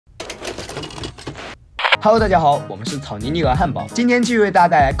Hello， 大家好，我们是草泥尼鹅汉堡，今天继续为大家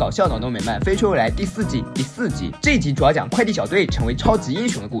带来搞笑脑洞美漫《飞出未来》第4季第4集。这一集主要讲快递小队成为超级英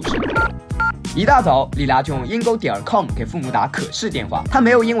雄的故事。一大早，莉拉就用ingo.com 给父母打可视电话。她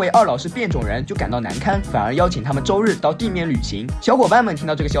没有因为二老是变种人就感到难堪，反而邀请他们周日到地面旅行。小伙伴们听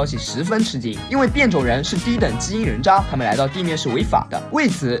到这个消息十分吃惊，因为变种人是低等基因人渣，他们来到地面是违法的。为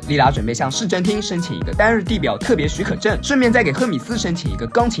此，莉拉准备向市政厅申请一个单日地表特别许可证，顺便再给赫米斯申请一个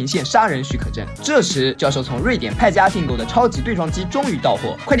钢琴线杀人许可证。这时，教授从瑞典派家订购的超级对撞机终于到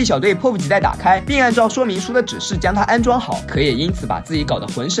货，快递小队迫不及待打开，并按照说明书的指示将它安装好，可也因此把自己搞得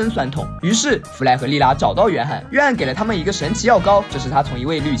浑身酸痛。于是，弗莱和莉拉找到约翰，约翰给了他们一个神奇药膏，这是他从一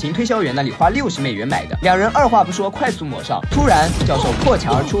位旅行推销员那里花60美元买的。两人二话不说，快速抹上。突然，教授破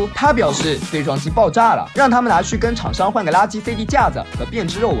墙而出，他表示对撞机爆炸了，让他们拿去跟厂商换个垃圾 CD 架子和变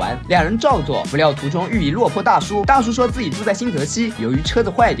质肉丸。两人照做，不料途中遇一落魄大叔。大叔说自己住在新泽西，由于车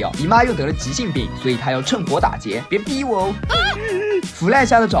子坏掉，姨妈又得了急性病，所以他要趁火打劫，别逼我哦。弗莱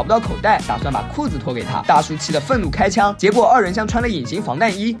吓得找不到口袋，打算把裤子脱给他。大叔气得愤怒开枪，结果二人像穿了隐形防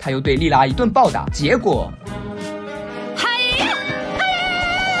弹衣，他又对莉拉一顿暴打，结果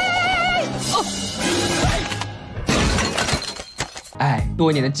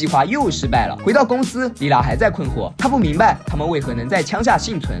多年的计划又失败了。回到公司，莉拉还在困惑，她不明白他们为何能在枪下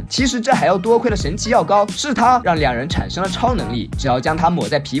幸存。其实这还要多亏了神奇药膏，是它让两人产生了超能力，只要将它抹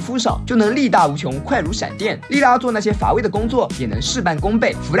在皮肤上，就能力大无穷，快如闪电。莉拉做那些乏味的工作也能事半功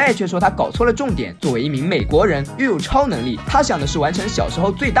倍。弗莱却说他搞错了重点，作为一名美国人，又有超能力，他想的是完成小时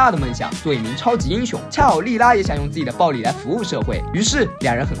候最大的梦想，做一名超级英雄。恰好莉拉也想用自己的暴力来服务社会，于是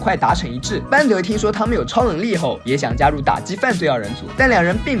两人很快达成一致。班德听说他们有超能力后，也想加入打击犯罪二人组，但两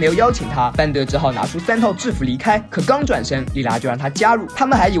人并没有邀请他，班德只好拿出3套制服离开。可刚转身，莉拉就让他加入。他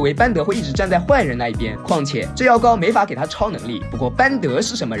们还以为班德会一直站在坏人那一边，况且这药膏没法给他超能力。不过班德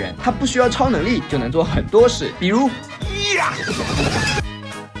是什么人？他不需要超能力就能做很多事，比如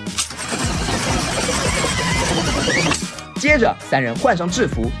接着，三人换上制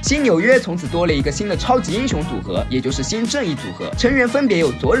服，新纽约从此多了一个新的超级英雄组合，也就是新正义组合。成员分别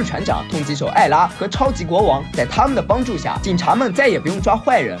有昨日船长、痛击手艾拉和超级国王。在他们的帮助下，警察们再也不用抓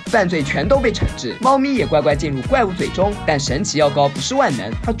坏人，犯罪全都被惩治，猫咪也乖乖进入怪物嘴中。但神奇药膏不是万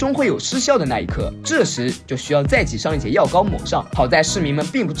能，它终会有失效的那一刻，这时就需要再挤上一些药膏抹上。好在市民们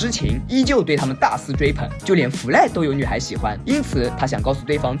并不知情，依旧对他们大肆追捧，就连弗莱都有女孩喜欢，因此他想告诉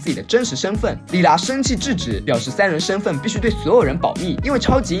对方自己的真实身份。莉拉生气制止，表示三人身份必须对所有人保密，因为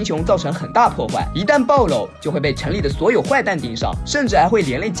超级英雄造成很大破坏，一旦暴露就会被城里的所有坏蛋盯上，甚至还会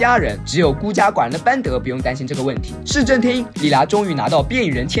连累家人。只有孤家寡人的班德不用担心这个问题。市政厅，莉拉终于拿到变异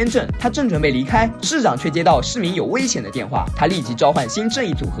人签证，她正准备离开，市长却接到市民有危险的电话，他立即召唤新正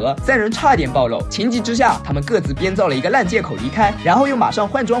义组合，三人差点暴露。情急之下，他们各自编造了一个烂借口离开，然后又马上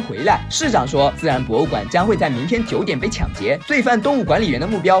换装回来。市长说，自然博物馆将会在明天9点被抢劫，罪犯动物管理员的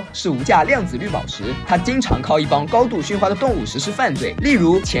目标是无价量子绿宝石，他经常靠一帮高度驯化的动物实施犯罪，例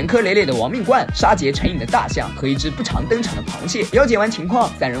如前科累累的亡命罐、杀劫成瘾的大象和一只不常登场的螃蟹。了解完情况，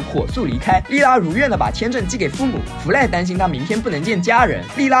三人火速离开。莉拉如愿的把签证寄给父母，弗莱担心他明天不能见家人，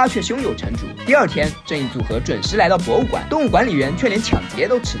莉拉却胸有成竹。第二天，正义组合准时来到博物馆，动物管理员却连抢劫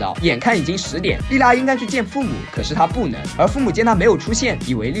都迟到。眼看已经10点，莉拉应该去见父母，可是她不能。而父母见她没有出现，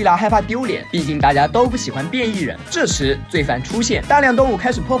以为莉拉害怕丢脸，毕竟大家都不喜欢变异人。这时，罪犯出现，大量动物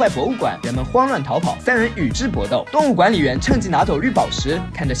开始破坏博物馆，人们慌乱逃跑，三人与之搏斗。动物管理员趁机拿走绿宝石，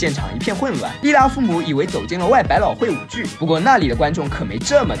看着现场一片混乱，莉拉父母以为走进了外百老汇舞剧，不过那里的观众可没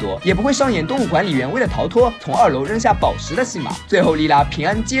这么多，也不会上演动物管理员为了逃脱从2楼扔下宝石的戏码。最后莉拉平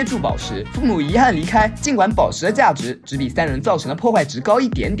安接住宝石，父母遗憾离开。尽管宝石的价值只比三人造成的破坏值高一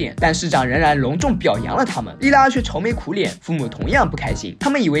点点，但市长仍然隆重表扬了他们。莉拉却愁眉苦脸，父母同样不开心，他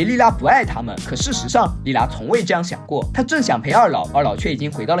们以为莉拉不爱他们，可事实上莉拉从未这样想过。她正想陪二老，二老却已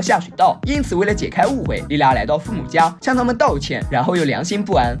经回到了下水道，因此为了解开误会，莉拉来到父母家向他们道歉，然后又良心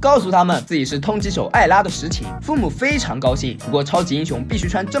不安，告诉他们自己是通缉手艾拉的实情。父母非常高兴，不过超级英雄必须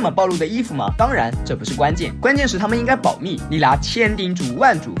穿这么暴露的衣服吗？当然，这不是关键，关键是他们应该保密。莉拉千叮嘱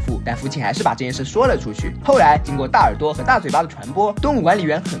万嘱咐，但父亲还是把这件事说了出去。后来经过大耳朵和大嘴巴的传播，动物管理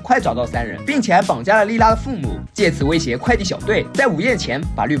员很快找到三人，并且还绑架了莉拉的父母，借此威胁快递小队，在午宴前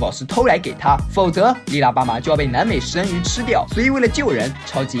把绿宝石偷来给他，否则莉拉爸妈就要被南美食人鱼吃掉。所以为了救人，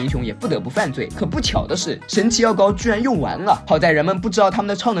超级英雄也不得不犯罪。可不巧的是，神奇药膏居然用完了，好在人们不知道他们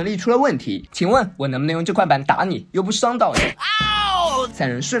的超能力出了问题。请问我能不能用这块板打你，又不伤到你？三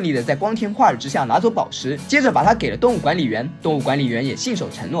人顺利的在光天化日之下拿走宝石，接着把它给了动物管理员，动物管理员也信守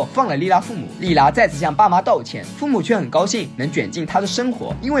承诺放了莉拉父母。莉拉再次向爸妈道歉，父母却很高兴能卷进她的生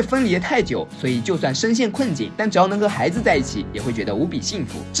活，因为分离得太久，所以就算深陷困境，但只要能和孩子在一起，也会觉得无比幸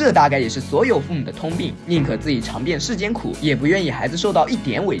福。这大概也是所有父母的通病，宁可自己尝遍世间苦，也不愿意孩子受到一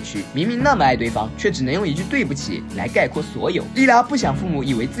点委屈。明明那么爱对方，却只能用一句对不起来概括所有。莉拉不想父母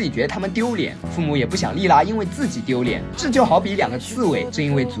以为自己觉得他们丢脸，父母也不想莉拉因为自己丢脸。这就好比两个刺猬，正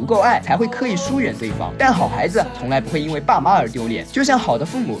因为足够爱才会刻意疏远对方。但好孩子从来不会因为爸妈而丢脸，就像好的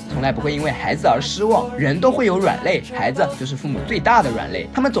父母从来不会因为孩子而失望。人都会有软肋，孩子就是父母最大的软肋。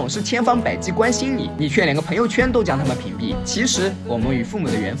他们总是千方百计关心你，你却连个朋友圈都将他们屏蔽。其实我们与父母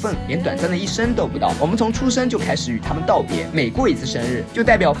的缘分连短暂的一生都不到，我们从出生就开始与他们道别，每过一次生日就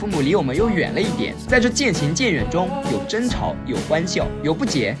代表父母离我们又远了一点。在这渐行渐远中，有争吵，有欢笑，有不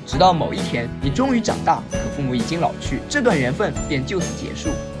解，直到某一天你终于长大，可父母已经老去，这段缘分便就此结束。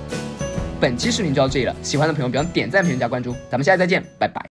本期视频就到这里了，喜欢的朋友别忘点赞、评论、加关注，咱们下期再见，拜拜。